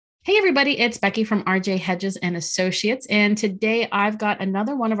Hey everybody, it's Becky from RJ Hedges and Associates. And today I've got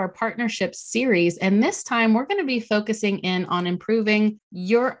another one of our partnership series. And this time we're going to be focusing in on improving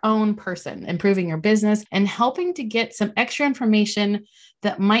your own person, improving your business, and helping to get some extra information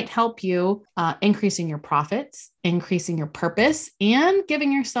that might help you increasing your profits, increasing your purpose, and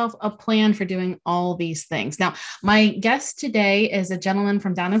giving yourself a plan for doing all these things. Now, my guest today is a gentleman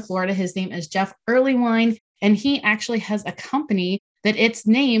from down in Florida. His name is Jeff Earlywine, and he actually has a company that its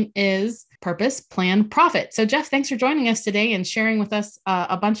name is Purpose, Plan, Profit. So, Jeff, thanks for joining us today and sharing with us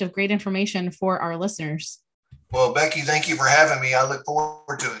a bunch of great information for our listeners. Well, Becky, thank you for having me. I look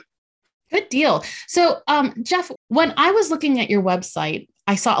forward to it. Good deal. So, Jeff, when I was looking at your website,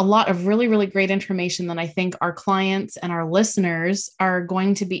 I saw a lot of really, really great information that I think our clients and our listeners are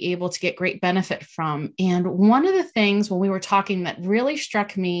going to be able to get great benefit from. And one of the things when we were talking that really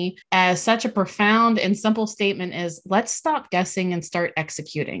struck me as such a profound and simple statement is let's stop guessing and start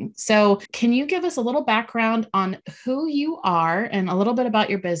executing. So, can you give us a little background on who you are and a little bit about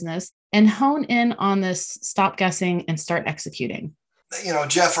your business and hone in on this stop guessing and start executing?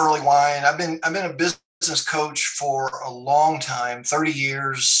 Jeff Earlywine, I've been a business coach for a long time, 30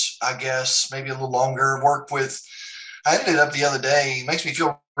 years, I guess, maybe a little longer. I ended up the other day, it makes me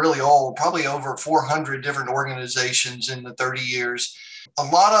feel really old, probably over 400 different organizations in the 30 years. A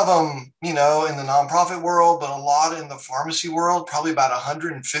lot of them, in the nonprofit world, but a lot in the pharmacy world, probably about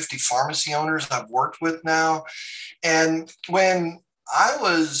 150 pharmacy owners I've worked with now. And when I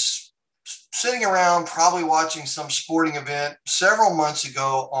was sitting around probably watching some sporting event several months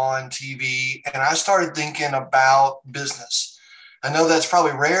ago on TV, and I started thinking about business. I know that's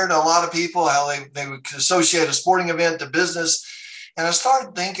probably rare to a lot of people, how they would associate a sporting event to business. And I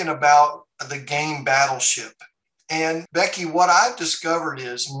started thinking about the game Battleship. And Becky, what I've discovered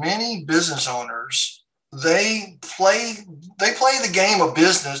is many business owners, they play the game of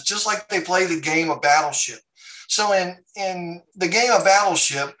business just like they play the game of Battleship. So in the game of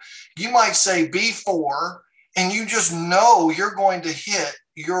Battleship, you might say B4, and you just know you're going to hit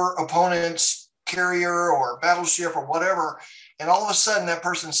your opponent's carrier or battleship or whatever. And all of a sudden that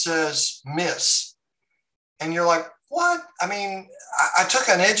person says miss. And you're like, what? I mean, I took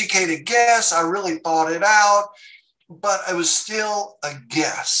an educated guess. I really thought it out, but it was still a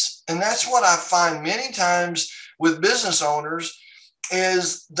guess. And that's what I find many times with business owners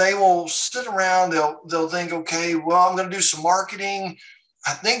is they will sit around, they'll think, okay, well, I'm going to do some marketing.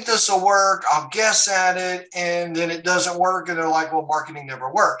 I think this will work. I'll guess at it. And then it doesn't work. And they're like, well, marketing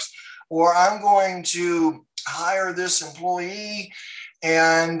never works. Or I'm going to hire this employee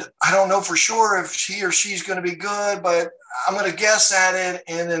and I don't know for sure if he or she's going to be good, but I'm going to guess at it.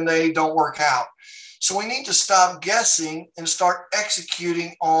 And then they don't work out. So we need to stop guessing and start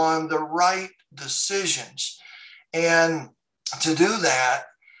executing on the right decisions. And to do that,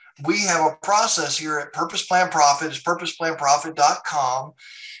 we have a process here at Purpose Plan Profit. It's purposeplanprofit.com.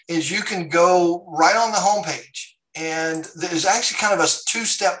 Is you can go right on the homepage, and there's actually kind of a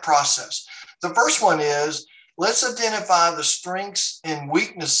two-step process. The first one is let's identify the strengths and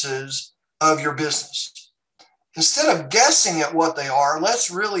weaknesses of your business. Instead of guessing at what they are,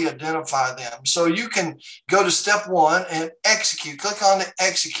 let's really identify them. So you can go to step one and execute. Click on the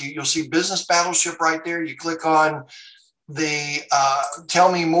execute. You'll see Business Battleship right there. You click on the tell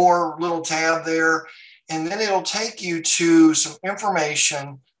me more little tab there, and then it'll take you to some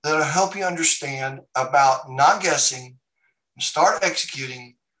information that'll help you understand about not guessing, start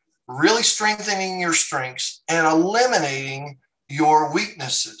executing, really strengthening your strengths and eliminating your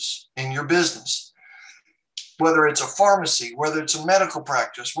weaknesses in your business. Whether it's a pharmacy, whether it's a medical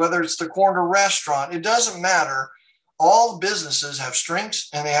practice, whether it's the corner restaurant, it doesn't matter. All businesses have strengths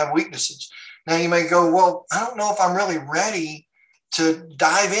and they have weaknesses. Now you may go, well, I don't know if I'm really ready to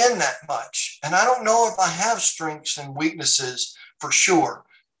dive in that much. And I don't know if I have strengths and weaknesses for sure.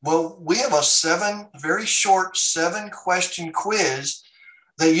 Well, we have a very short 7-question quiz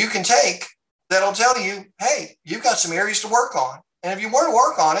that you can take that'll tell you, hey, you've got some areas to work on. And if you want to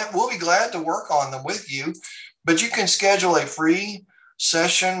work on it, we'll be glad to work on them with you. But you can schedule a free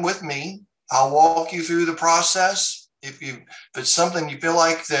session with me. I'll walk you through the process. If it's something you feel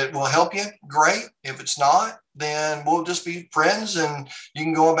like that will help you, great. If it's not, then we'll just be friends and you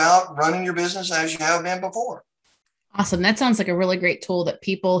can go about running your business as you have been before. Awesome. That sounds like a really great tool that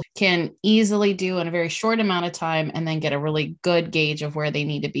people can easily do in a very short amount of time and then get a really good gauge of where they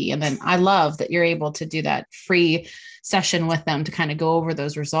need to be. And then I love that you're able to do that free session with them to kind of go over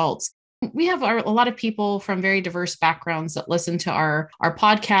those results. We have a lot of people from very diverse backgrounds that listen to our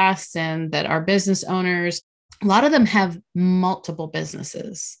podcasts and that are business owners. a lot of them have multiple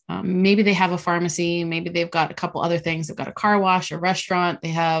businesses. Maybe they have a pharmacy, maybe they've got a couple other things. They've got a car wash, a restaurant, they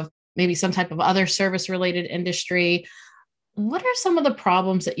have maybe some type of other service related industry. What are some of the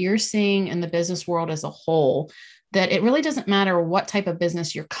problems that you're seeing in the business world as a whole, that it really doesn't matter what type of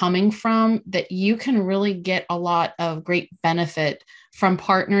business you're coming from, that you can really get a lot of great benefit from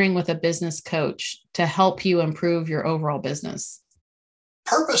partnering with a business coach to help you improve your overall business?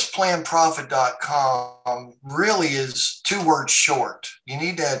 PurposePlanProfit.com really is 2 words short. You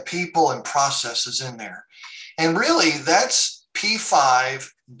need to add people and processes in there. And really, that's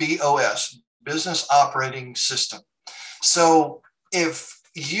P5BOS, Business Operating System. So if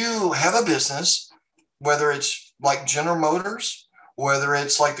you have a business, whether it's like General Motors, whether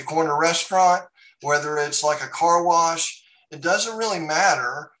it's like the corner restaurant, whether it's like a car wash, it doesn't really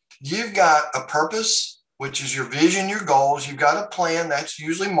matter. You've got a purpose, which is your vision, your goals. You've got a plan, that's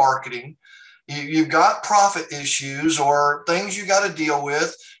usually marketing. You've got profit issues or things you got to deal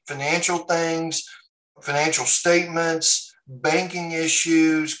with, financial things, financial statements, banking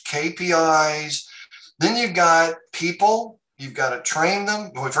issues, KPIs. Then you've got people. You've got to train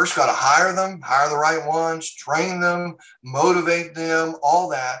them. We first got to hire them, hire the right ones, train them, motivate them, all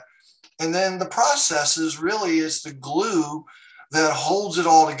that. And then the processes really is the glue that holds it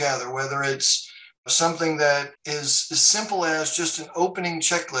all together, whether it's something that is as simple as just an opening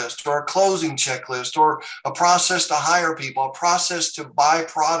checklist or a closing checklist or a process to hire people, a process to buy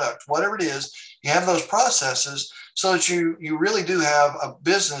product, whatever it is, you have those processes so that you really do have a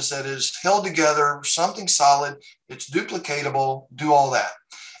business that is held together, something solid, it's duplicatable, do all that.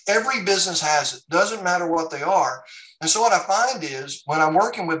 Every business has it, doesn't matter what they are. And so what I find is when I'm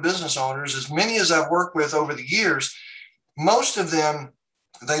working with business owners, as many as I've worked with over the years, most of them,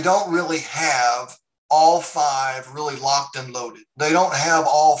 they don't really have all 5 really locked and loaded. They don't have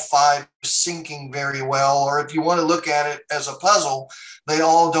all 5 syncing very well, or if you want to look at it as a puzzle, they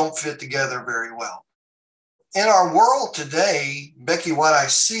all don't fit together very well. In our world today, Becky, what I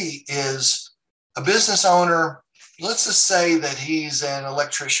see is a business owner, let's just say that he's an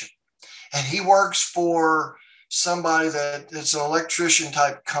electrician and he works for somebody that it's an electrician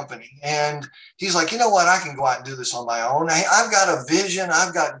type company. And he's like, you know what, I can go out and do this on my own. I've got a vision,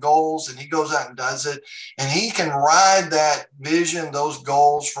 I've got goals, and he goes out and does it. And he can ride that vision, those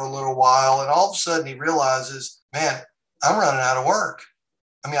goals for a little while. And all of a sudden he realizes, man, I'm running out of work.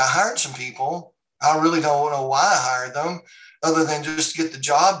 I mean, I hired some people. I really don't know why I hired them other than just to get the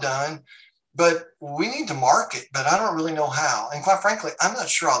job done. But we need to market, but I don't really know how. And quite frankly, I'm not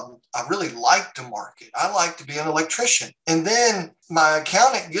sure I really like to market. I like to be an electrician. And then my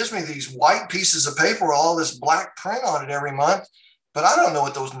accountant gives me these white pieces of paper with all this black print on it every month, but I don't know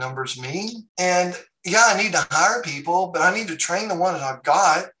what those numbers mean. And yeah, I need to hire people, but I need to train the ones I've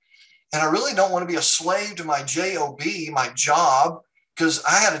got. And I really don't want to be a slave to my job, my job, because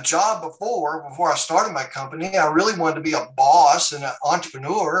I had a job before I started my company. I really wanted to be a boss and an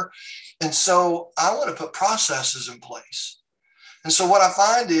entrepreneur. And so I want to put processes in place. And so what I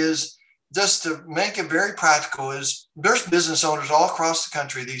find is, just to make it very practical, is there's business owners all across the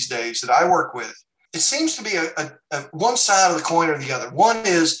country these days that I work with. It seems to be a one side of the coin or the other. One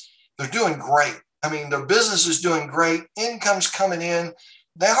is they're doing great. I mean, their business is doing great. Income's coming in.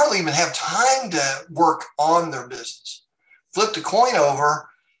 They hardly even have time to work on their business. Flip the coin over,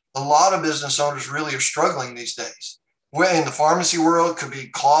 a lot of business owners really are struggling these days. In the pharmacy world, it could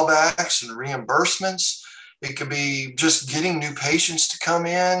be clawbacks and reimbursements. It could be just getting new patients to come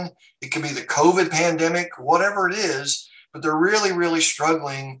in. It could be the COVID pandemic, whatever it is, but they're really, really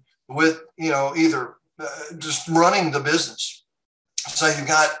struggling with, either just running the business. So you've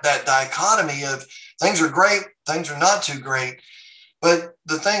got that dichotomy of things are great, things are not too great. But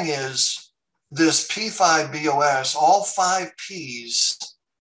the thing is, this P5BOS, all 5 Ps,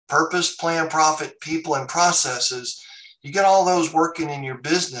 purpose, plan, profit, people, and processes, you get all those working in your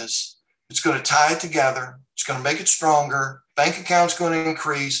business, it's going to tie it together. It's going to make it stronger. Bank account's going to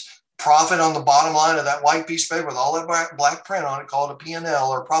increase. Profit on the bottom line of that white piece of paper with all that black print on it, called a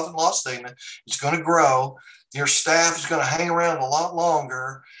P&L or a profit and loss statement, it's going to grow. Your staff is going to hang around a lot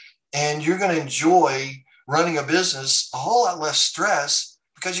longer, and you're going to enjoy running a business, a whole lot less stress,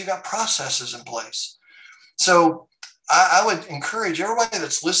 because you got processes in place. So I would encourage everybody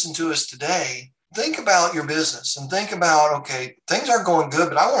that's listening to us today, think about your business and think about, okay, things aren't going good,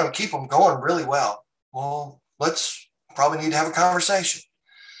 but I want to keep them going really well. Well, let's probably need to have a conversation.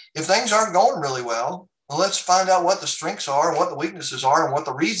 If things aren't going really well, let's find out what the strengths are and what the weaknesses are and what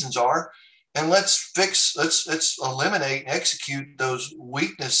the reasons are. And let's eliminate and execute those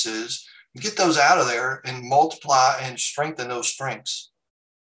weaknesses, get those out of there and multiply and strengthen those strengths.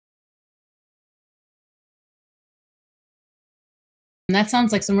 And that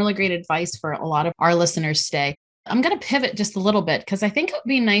sounds like some really great advice for a lot of our listeners today. I'm going to pivot just a little bit because I think it would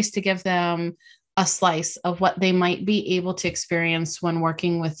be nice to give them a slice of what they might be able to experience when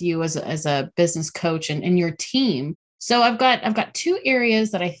working with you as a business coach and your team. So I've got two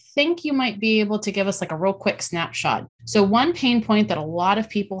areas that I think you might be able to give us like a real quick snapshot. So one pain point that a lot of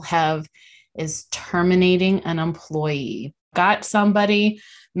people have is terminating an employee. Got somebody,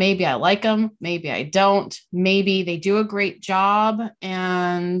 maybe I like them, maybe I don't, maybe they do a great job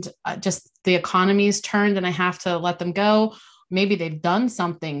and just the economy's turned and I have to let them go. Maybe they've done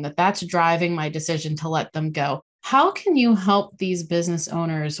something that's driving my decision to let them go. How can you help these business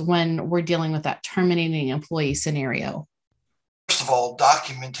owners when we're dealing with that terminating employee scenario? First of all,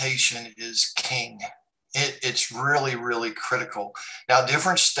 documentation is king. It's really, really critical. Now,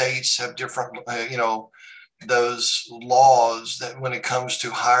 different states have different, those laws that when it comes to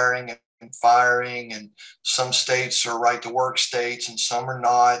hiring and firing, and some states are right to work states and some are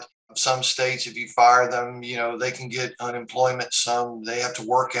not. Some states, if you fire them, they can get unemployment. Some, they have to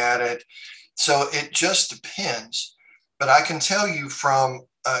work at it. So it just depends. But I can tell you from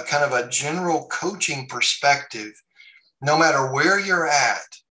kind of a general coaching perspective, no matter where you're at,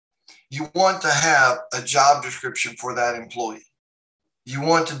 you want to have a job description for that employee. You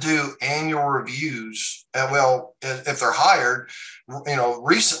want to do annual reviews. And well, if they're hired,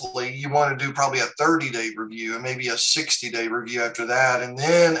 recently, you want to do probably a 30-day review and maybe a 60-day review after that, and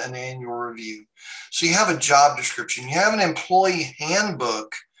then an annual review. So you have a job description. You have an employee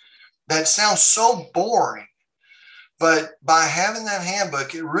handbook that sounds so boring, but by having that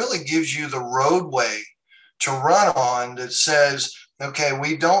handbook, it really gives you the roadway to run on that says, okay,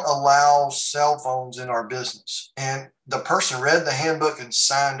 we don't allow cell phones in our business. And the person read the handbook and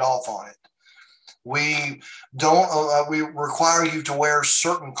signed off on it. We don't, we require you to wear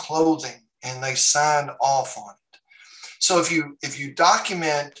certain clothing, and they signed off on it. So if you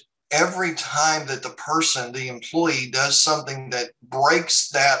document every time that the employee does something that breaks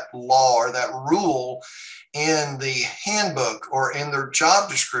that law or that rule in the handbook or in their job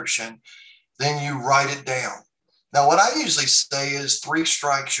description, then you write it down. Now, what I usually say is 3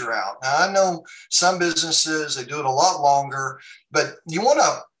 strikes, you're out. Now, I know some businesses, they do it a lot longer, but you want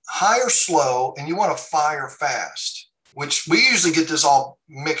to hire slow and you want to fire fast, which we usually get this all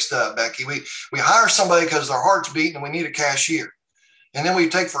mixed up, Becky. We hire somebody because their heart's beating and we need a cashier. And then we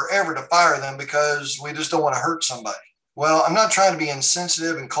take forever to fire them because we just don't want to hurt somebody. Well, I'm not trying to be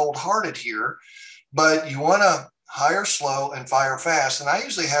insensitive and cold-hearted here, but you want to hire slow and fire fast. And I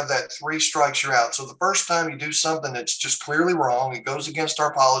usually have that 3 strikes, you're out. So the first time you do something that's just clearly wrong, it goes against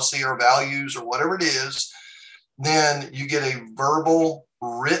our policy or values or whatever it is, then you get a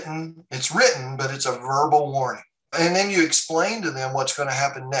it's written, but it's a verbal warning. And then you explain to them what's going to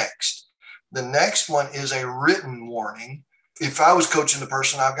happen next. The next one is a written warning. If I was coaching the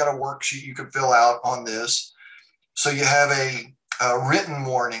person, I've got a worksheet you could fill out on this. So you have a written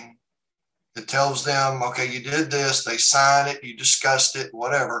warning. It tells them, okay, you did this, they sign it, you discussed it,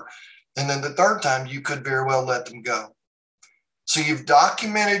 whatever. And then the third time, you could very well let them go. So you've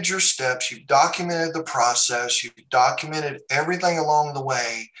documented your steps, you've documented the process, you've documented everything along the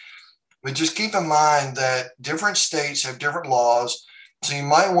way. But just keep in mind that different states have different laws. So you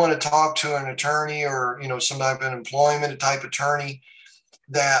might want to talk to an attorney or, some type of employment type attorney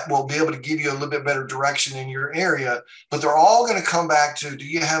that will be able to give you a little bit better direction in your area. But they're all going to come back to, do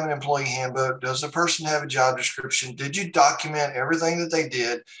you have an employee handbook? Does the person have a job description? Did you document everything that they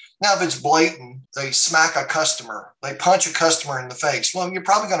did? Now, if it's blatant, they smack a customer, they punch a customer in the face. Well, you're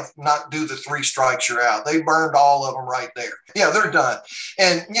probably going to not do the 3 strikes, you're out. They burned all of them right there. Yeah, they're done.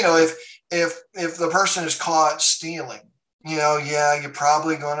 And, if the person is caught stealing, you're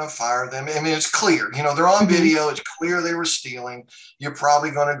probably going to fire them. I mean, it's clear, they're on video. It's clear they were stealing. You're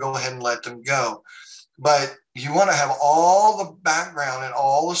probably going to go ahead and let them go. But you want to have all the background and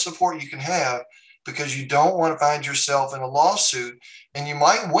all the support you can have, because you don't want to find yourself in a lawsuit, and you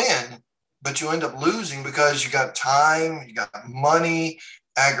might win, but you end up losing because you got time, you got money,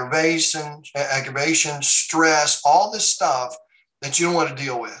 aggravation, stress, all this stuff that you don't want to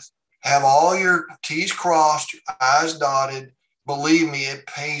deal with. Have all your T's crossed, your I's dotted. Believe me, it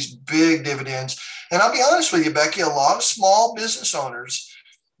pays big dividends. And I'll be honest with you, Becky, a lot of small business owners,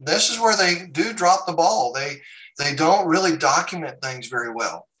 this is where they do drop the ball. They don't really document things very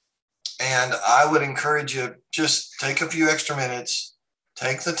well. And I would encourage you, just take a few extra minutes,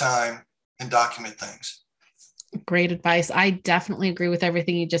 take the time, and document things. Great advice. I definitely agree with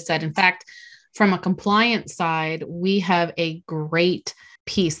everything you just said. In fact, from a compliance side, we have a great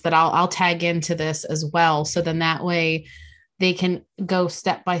piece that I'll tag into this as well. So then that way they can go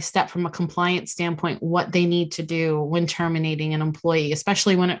step by step from a compliance standpoint, what they need to do when terminating an employee,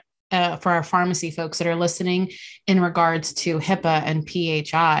 especially when for our pharmacy folks that are listening in regards to HIPAA and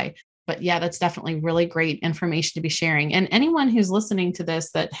PHI. But yeah, that's definitely really great information to be sharing. And anyone who's listening to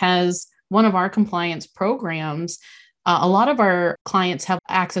this that has one of our compliance programs, a lot of our clients have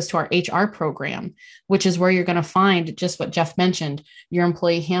access to our HR program, which is where you're going to find just what Jeff mentioned, your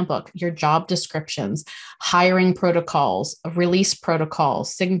employee handbook, your job descriptions, hiring protocols, release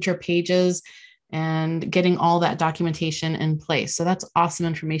protocols, signature pages, and getting all that documentation in place. So that's awesome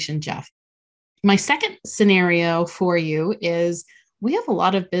information, Jeff. My second scenario for you is we have a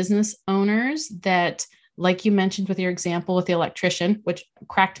lot of business owners that, like you mentioned with your example with the electrician, which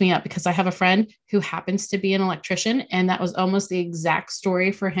cracked me up because I have a friend who happens to be an electrician, and that was almost the exact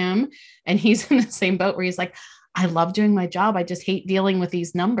story for him. And he's in the same boat where he's like, I love doing my job. I just hate dealing with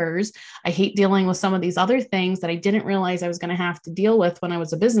these numbers. I hate dealing with some of these other things that I didn't realize I was going to have to deal with when I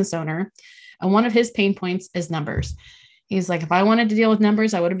was a business owner. And one of his pain points is numbers. He's like, if I wanted to deal with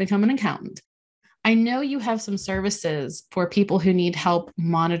numbers, I would have become an accountant. I know you have some services for people who need help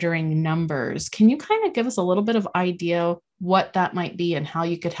monitoring numbers. Can you kind of give us a little bit of idea what that might be and how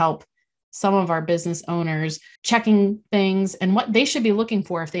you could help some of our business owners checking things and what they should be looking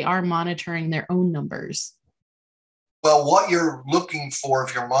for if they are monitoring their own numbers? Well, what you're looking for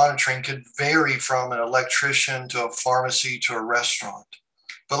if you're monitoring could vary from an electrician to a pharmacy to a restaurant.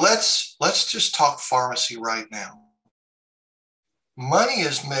 But let's just talk pharmacy right now. Money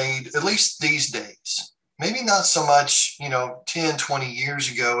is made, at least these days, maybe not so much, 10, 20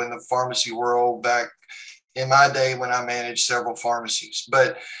 years ago in the pharmacy world, back in my day when I managed several pharmacies.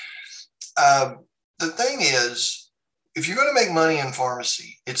 But the thing is, if you're going to make money in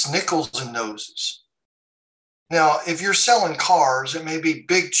pharmacy, it's nickels and noses. Now, if you're selling cars, it may be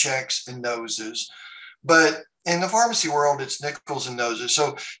big checks and noses, but in the pharmacy world, it's nickels and noses.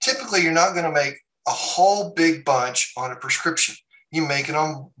 So typically you're not going to make a whole big bunch on a prescription. You make it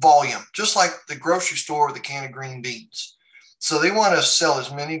on volume, just like the grocery store with a can of green beans. So they want to sell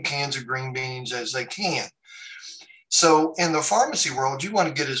as many cans of green beans as they can. So in the pharmacy world, you want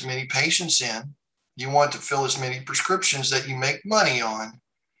to get as many patients in. You want to fill as many prescriptions that you make money on.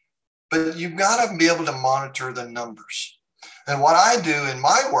 But you've got to be able to monitor the numbers. And what I do in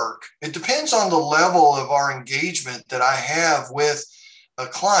my work, it depends on the level of our engagement that I have with a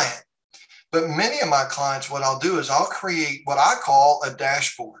client. But many of my clients, what I'll do is I'll create what I call a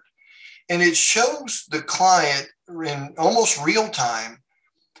dashboard. And it shows the client in almost real time,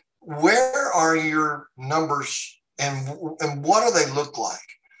 where are your numbers and what do they look like?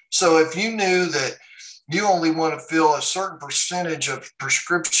 So if you knew that you only want to fill a certain percentage of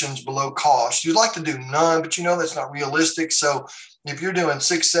prescriptions below cost, you'd like to do none, but that's not realistic. So if you're doing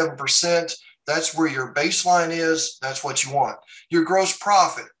 6-7%, that's where your baseline is. That's what you want. Your gross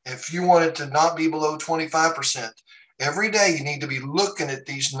profit, if you want it to not be below 25%, every day you need to be looking at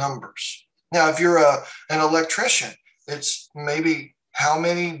these numbers. Now, if you're an electrician, it's maybe how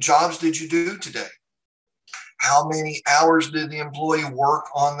many jobs did you do today? How many hours did the employee work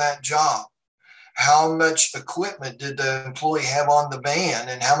on that job? How much equipment did the employee have on the van?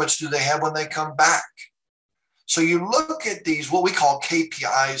 And how much do they have when they come back? So you look at these, what we call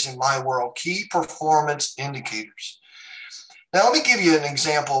KPIs in my world, key performance indicators. Now, let me give you an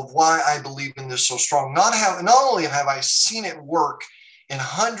example of why I believe in this so strong. Not only have I seen it work in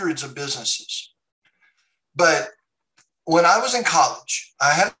hundreds of businesses, but when I was in college,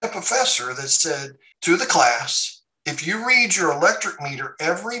 I had a professor that said to the class, if you read your electric meter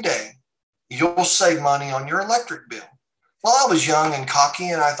every day, you'll save money on your electric bill. Well, I was young and cocky,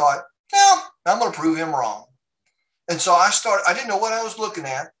 and I thought, I'm going to prove him wrong. And so I didn't know what I was looking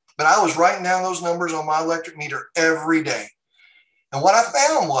at, but I was writing down those numbers on my electric meter every day. And what I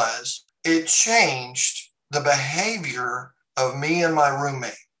found was it changed the behavior of me and my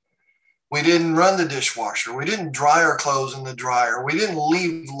roommate. We didn't run the dishwasher. We didn't dry our clothes in the dryer. We didn't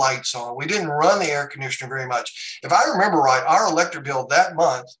leave lights on. We didn't run the air conditioner very much. If I remember right, our electric bill that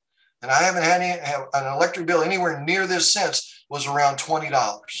month, and I haven't had an electric bill anywhere near this since, was around $20.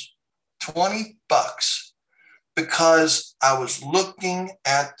 $20. Because I was looking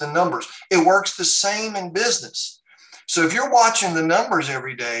at the numbers. It works the same in business. So if you're watching the numbers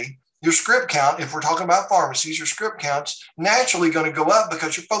every day, your script count, if we're talking about pharmacies, your script count's naturally going to go up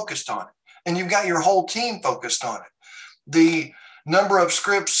because you're focused on it. And you've got your whole team focused on it. The number of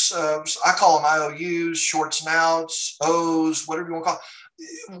scripts, I call them IOUs, shorts and outs, O's, whatever you want to call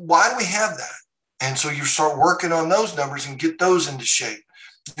it. Why do we have that? And so you start working on those numbers and get those into shape.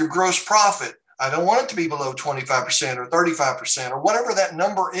 Your gross profit, I don't want it to be below 25% or 35% or whatever that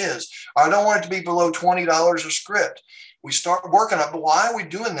number is. I don't want it to be below $20 a script. We start working up. But why are we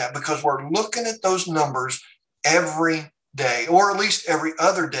doing that? Because we're looking at those numbers every day, or at least every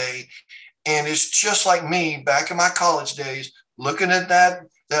other day. And it's just like me back in my college days, looking at that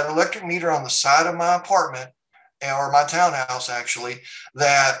electric meter on the side of my apartment, or my townhouse actually,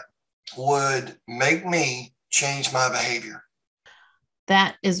 that would make me change my behavior.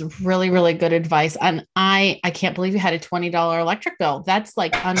 That is really, really good advice. And I can't believe you had a $20 electric bill. That's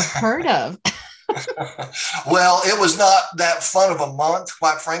like unheard of. Well, it was not that fun of a month,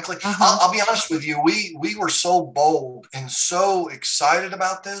 quite frankly. Uh-huh. I'll be honest with you. We were so bold and so excited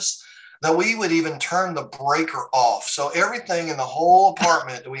about this that we would even turn the breaker off. So everything in the whole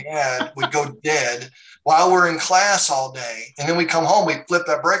apartment that we had would go dead while we're in class all day. And then we come home, we flip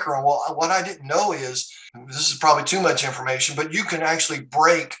that breaker on. Well, what I didn't know is, this is probably too much information, but you can actually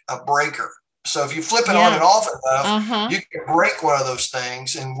break a breaker. So if you flip it on and off enough, you can break one of those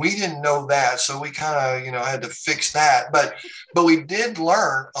things. And we didn't know that. So we kind of, had to fix that. But we did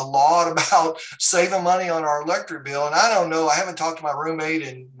learn a lot about saving money on our electric bill. And I don't know, I haven't talked to my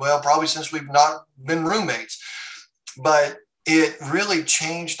roommate probably since we've not been roommates, but it really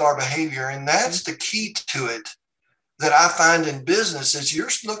changed our behavior. And that's the key to it that I find in business is you're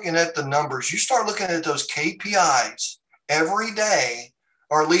looking at the numbers. You start looking at those KPIs every day,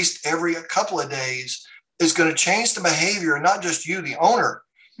 or at least every couple of days, is going to change the behavior, not just you, the owner,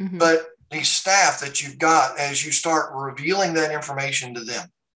 but the staff that you've got as you start revealing that information to them.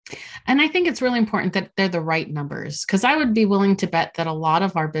 And I think it's really important that they're the right numbers, because I would be willing to bet that a lot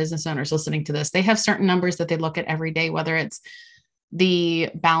of our business owners listening to this, they have certain numbers that they look at every day, whether it's the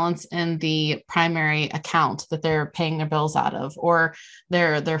balance in the primary account that they're paying their bills out of, or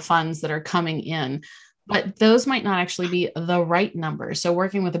their funds that are coming in. But those might not actually be the right numbers. So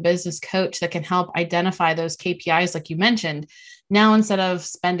working with a business coach that can help identify those KPIs, like you mentioned, now instead of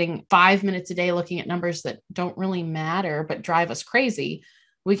spending 5 minutes a day looking at numbers that don't really matter but drive us crazy,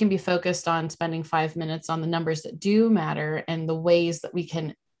 we can be focused on spending 5 minutes on the numbers that do matter and the ways that we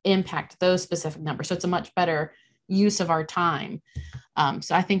can impact those specific numbers. So it's a much better use of our time.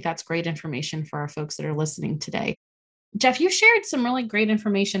 So I think that's great information for our folks that are listening today. Jeff, you shared some really great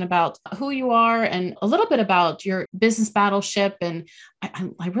information about who you are and a little bit about your business battleship. And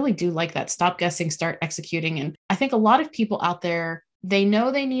I really do like that. Stop guessing, start executing. And I think a lot of people out there, they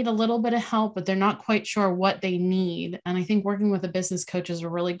know they need a little bit of help, but they're not quite sure what they need. And I think working with a business coach is a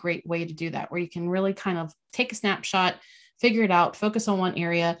really great way to do that, where you can really kind of take a snapshot, figure it out, focus on one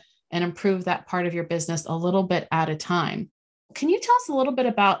area, and improve that part of your business a little bit at a time. Can you tell us a little bit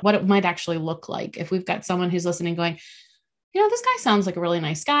about what it might actually look like if we've got someone who's listening going, this guy sounds like a really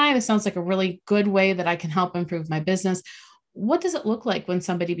nice guy. This sounds like a really good way that I can help improve my business. What does it look like when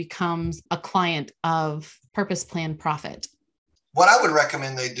somebody becomes a client of Purpose Plan Profit? What I would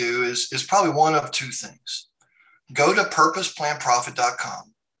recommend they do is probably one of two things. Go to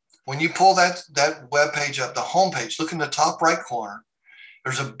purposeplanprofit.com. When you pull that web page up, the homepage, look in the top right corner.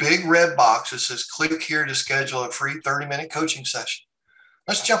 There's a big red box that says, click here to schedule a free 30-minute coaching session.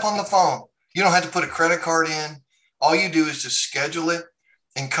 Let's jump on the phone. You don't have to put a credit card in. All you do is just schedule it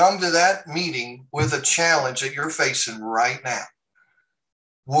and come to that meeting with a challenge that you're facing right now.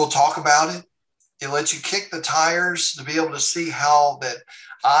 We'll talk about it. It lets you kick the tires to be able to see how that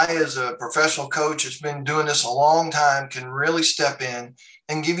I, as a professional coach that's been doing this a long time, can really step in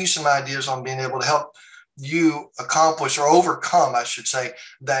and give you some ideas on being able to help you accomplish or overcome, I should say,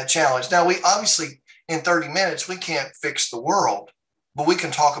 that challenge. Now, we obviously, in 30 minutes, we can't fix the world, but we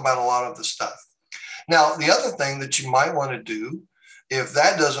can talk about a lot of the stuff. Now, the other thing that you might want to do, if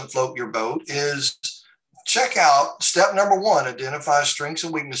that doesn't float your boat, is check out step number 1, identify strengths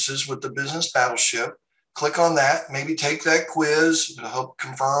and weaknesses with the business battleship. Click on that, maybe take that quiz to help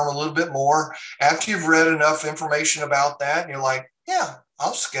confirm a little bit more. After you've read enough information about that, and you're like, yeah,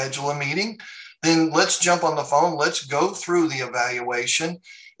 I'll schedule a meeting. Then let's jump on the phone. Let's go through the evaluation.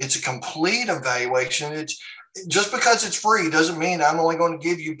 It's a complete evaluation. It's just because it's free doesn't mean I'm only going to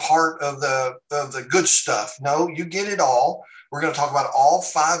give you part of the good stuff. No, you get it all. We're going to talk about all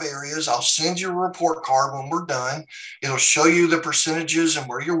 5 areas. I'll send you a report card when we're done. It'll show you the percentages and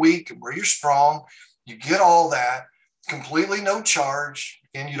where you're weak and where you're strong. You get all that completely no charge.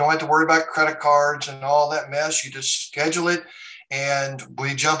 And you don't have to worry about credit cards and all that mess. You just schedule it and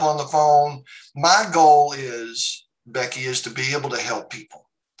we jump on the phone. My goal is, Becky, is to be able to help people.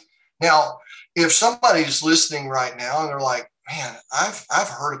 Now, if somebody's listening right now and they're like, man, I've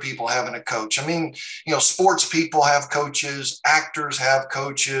heard of people having a coach. I mean, sports people have coaches, actors have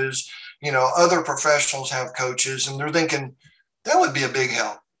coaches, other professionals have coaches, and they're thinking that would be a big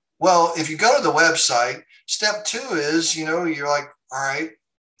help. Well, if you go to the website, step 2 is, you're like, all right,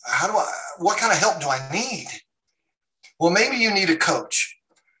 what kind of help do I need? Well, maybe you need a coach.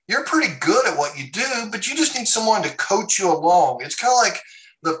 You're pretty good at what you do, but you just need someone to coach you along. It's kind of like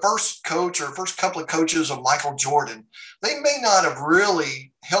the first coach or first couple of coaches of Michael Jordan. They may not have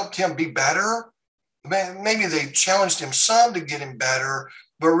really helped him be better. Maybe they challenged him some to get him better,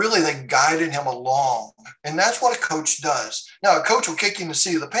 but really they guided him along. And that's what a coach does. Now, a coach will kick you in the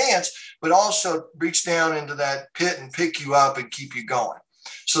seat of the pants, but also reach down into that pit and pick you up and keep you going.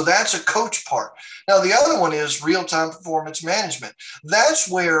 So that's a coach part. Now, the other one is real-time performance management. That's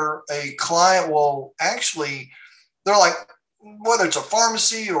where a client will actually, they're like, whether it's a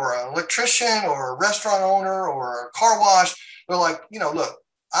pharmacy or an electrician or a restaurant owner or a car wash, they're like, look,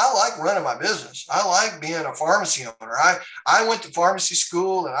 I like running my business. I like being a pharmacy owner. I went to pharmacy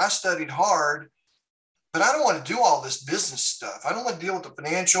school and I studied hard, but I don't want to do all this business stuff. I don't want to deal with the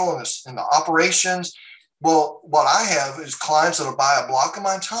financial and the operations. Well, what I have is clients that'll buy a block of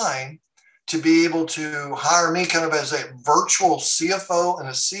my time to be able to hire me kind of as a virtual CFO and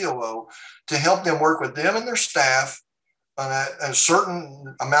a COO to help them work with them and their staff on a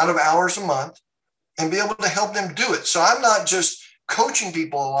certain amount of hours a month and be able to help them do it. So I'm not just coaching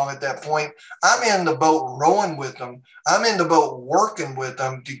people along at that point. I'm in the boat rowing with them. I'm in the boat working with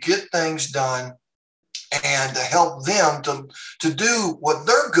them to get things done and to help them to do what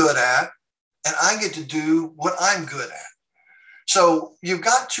they're good at. And I get to do what I'm good at. So you've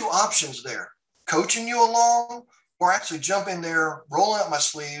got two options there, coaching you along or actually jumping there, rolling up my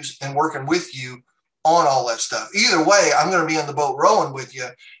sleeves and working with you on all that stuff. Either way, I'm going to be in the boat rowing with you.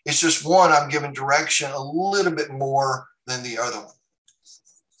 It's just one, I'm giving direction a little bit more than the other one.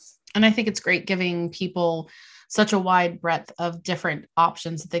 And I think it's great giving people such a wide breadth of different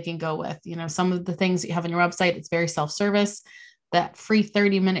options that they can go with. Some of the things that you have on your website, it's very self-service. That free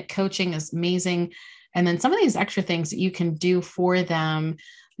 30-minute coaching is amazing. And then some of these extra things that you can do for them,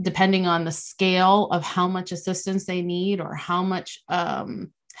 depending on the scale of how much assistance they need or how much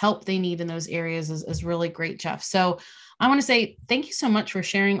help they need in those areas is really great, Jeff. So I want to say thank you so much for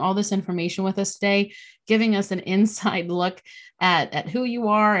sharing all this information with us today, giving us an inside look at who you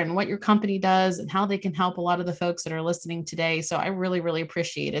are and what your company does and how they can help a lot of the folks that are listening today. So I really, really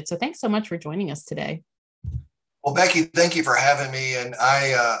appreciate it. So thanks so much for joining us today. Well, Becky, thank you for having me. And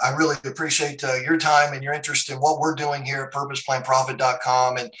I really appreciate your time and your interest in what we're doing here at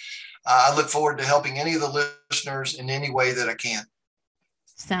purposeplanprofit.com. And I look forward to helping any of the listeners in any way that I can.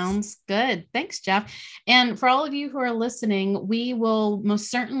 Sounds good. Thanks, Jeff. And for all of you who are listening, we will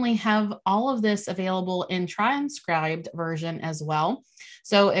most certainly have all of this available in transcribed version as well.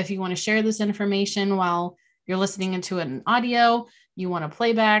 So if you want to share this information while you're listening into an audio, you want to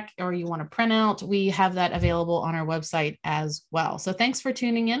playback, or you want to print out, we have that available on our website as well. So thanks for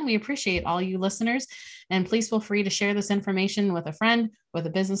tuning in. We appreciate all you listeners. And please feel free to share this information with a friend, with a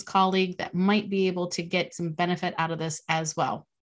business colleague that might be able to get some benefit out of this as well.